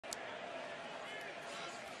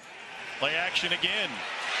Play action again.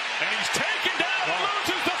 And he's taken down and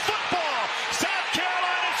loses the football. South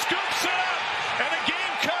Carolina scoops it up. And the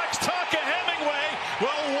Gamecocks, Tonka Hemingway,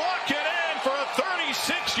 will walk it in for a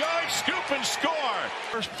 36-yard scoop and score.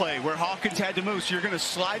 First play where Hawkins had to move, so you're going to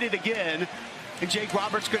slide it again. And Jake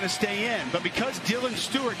Roberts going to stay in. But because Dylan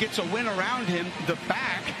Stewart gets a win around him, the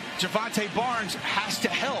back, Javante Barnes, has to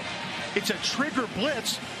help. It's a trigger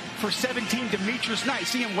blitz for 17, Demetrius Knight.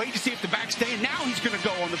 See him wait to see if the back's staying. Now he's going to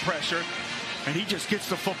go on the pressure. And he just gets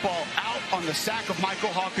the football out on the sack of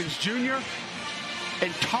Michael Hawkins Jr.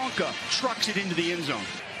 And Tonka trucks it into the end zone.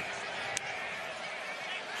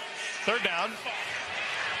 Third down.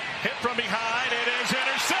 Hit from behind. It is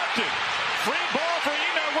intercepted. Free ball for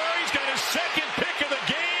Where he's got his second pick of the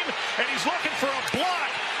game. And he's looking for a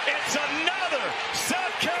block. It's another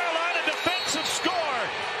South Carolina defensive score.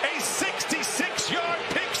 A 66-yard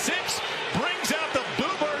pick six brings out the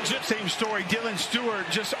Bluebirds. Same story, Dylan Stewart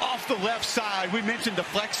just off the left side. We mentioned the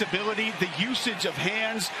flexibility, the usage of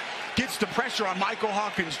hands, gets the pressure on Michael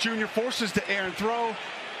Hawkins Jr., forces the air and throw.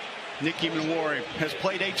 Nicky Manwari has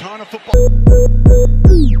played a ton of football.